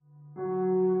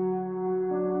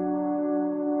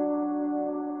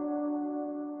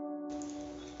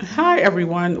Hi,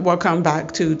 everyone. Welcome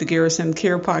back to the Garrison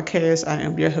Care Podcast. I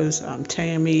am your host,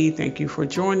 Tammy. Thank you for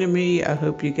joining me. I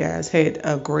hope you guys had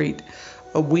a great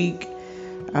week.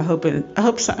 I hope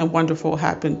something wonderful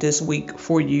happened this week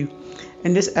for you.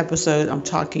 In this episode, I'm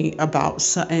talking about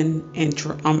sudden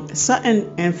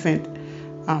infant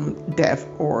death,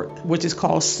 or which is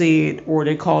called SID, or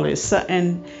they call it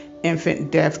sudden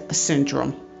infant death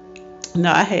syndrome.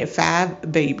 Now, I had 5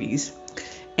 babies.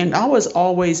 And I was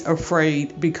always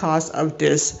afraid because of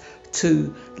this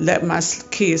to let my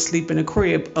kids sleep in the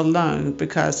crib alone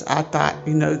because I thought,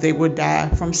 they would die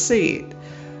from SID.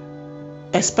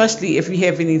 Especially if you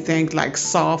have anything like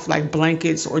soft, like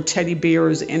blankets or teddy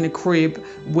bears in the crib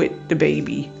with the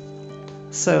baby.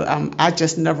 So I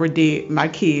just never did my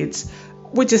kids,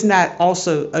 which is not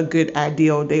also a good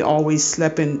idea. They always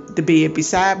slept in the bed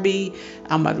beside me.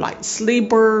 I'm a light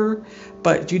sleeper,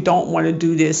 but you don't want to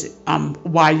do this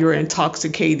while you're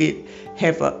intoxicated.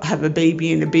 Have a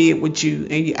baby in the bed with you,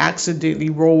 and you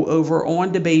accidentally roll over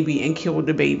on the baby and kill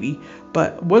the baby.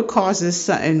 But what causes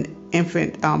sudden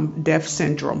infant death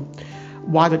syndrome?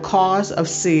 While the cause of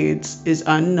SIDS is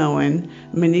unknown,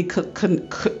 many clinicians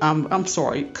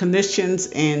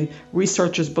and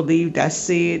researchers believe that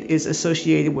SID is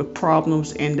associated with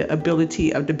problems in the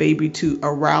ability of the baby to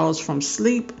arouse from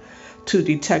sleep, to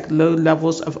detect low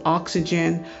levels of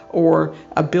oxygen, or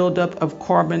a buildup of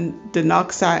carbon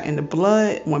dioxide in the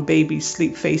blood. When babies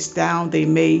sleep face down, they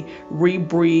may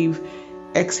rebreathe,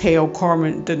 exhale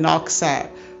carbon dioxide.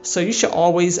 So you should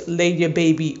always lay your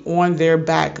baby on their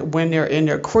back when they're in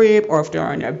their crib, or if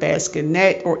they're in their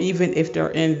bassinet, or even if they're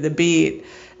in the bed,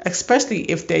 especially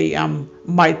if they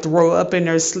might throw up in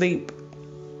their sleep.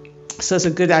 So it's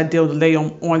a good idea to lay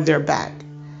them on their back.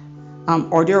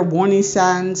 Are there warning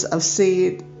signs of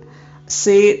SID?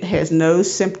 SID has no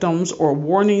symptoms or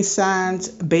warning signs.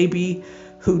 Baby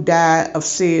who die of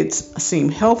SIDS seem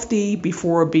healthy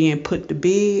before being put to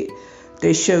bed.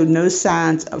 They show no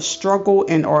signs of struggle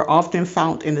and are often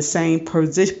found in the same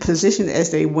position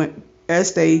as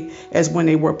when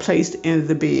they were placed in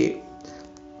the bed.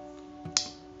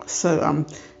 So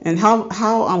and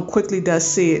how quickly does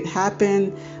SID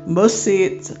happen? Most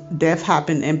SID death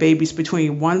happen in babies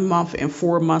between 1 month and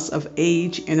 4 months of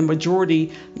age. And the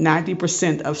majority,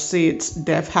 90% of SIDS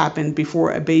death happen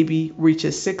before a baby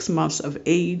reaches 6 months of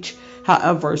age.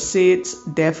 However, SIDS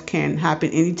death can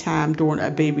happen anytime during a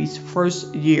baby's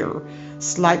first year.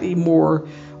 Slightly more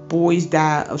boys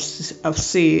die of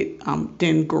SID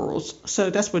than girls.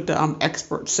 So that's what the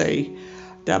experts say,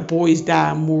 that boys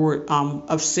die more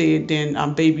of SID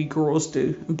than baby girls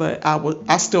do. But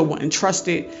I still wouldn't trust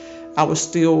it. I would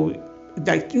still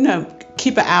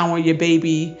keep an eye on your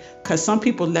baby, because some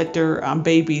people let their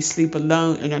baby sleep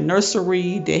alone in a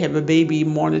nursery. They have a baby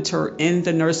monitor in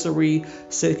the nursery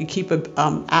so they can keep an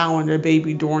eye on their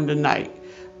baby during the night.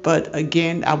 But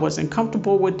again, I wasn't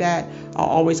comfortable with that. I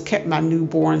always kept my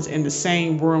newborns in the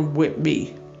same room with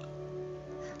me.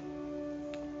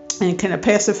 And can a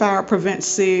pacifier prevent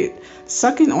SID?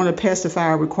 Sucking on a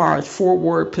pacifier requires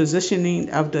forward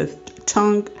positioning of the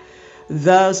tongue,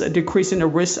 thus decreasing the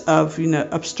risk of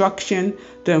obstruction.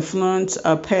 The influence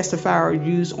of pacifier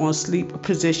used on sleep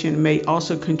position may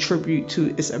also contribute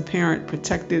to its apparent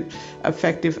protective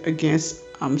effective against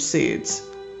SIDS.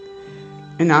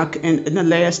 And the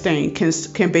last thing,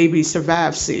 can babies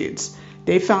survive SIDS?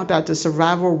 They found out the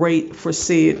survival rate for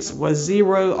SIDS was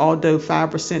 0, although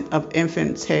 5% of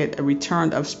infants had a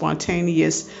return of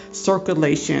spontaneous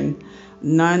circulation.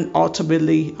 None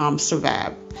ultimately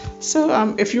survived.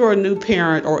 So if you're a new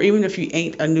parent, or even if you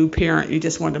ain't a new parent, you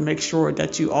just want to make sure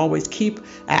that you always keep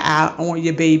an eye on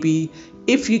your baby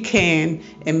if you can,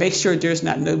 and make sure there's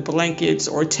not no blankets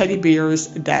or teddy bears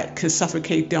that could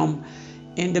suffocate them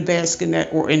in the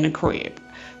bassinet or in the crib.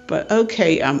 But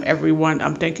okay, everyone,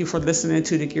 thank you for listening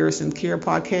to the Garrison Care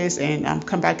Podcast, and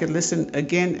come back and listen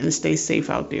again, and stay safe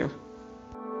out there.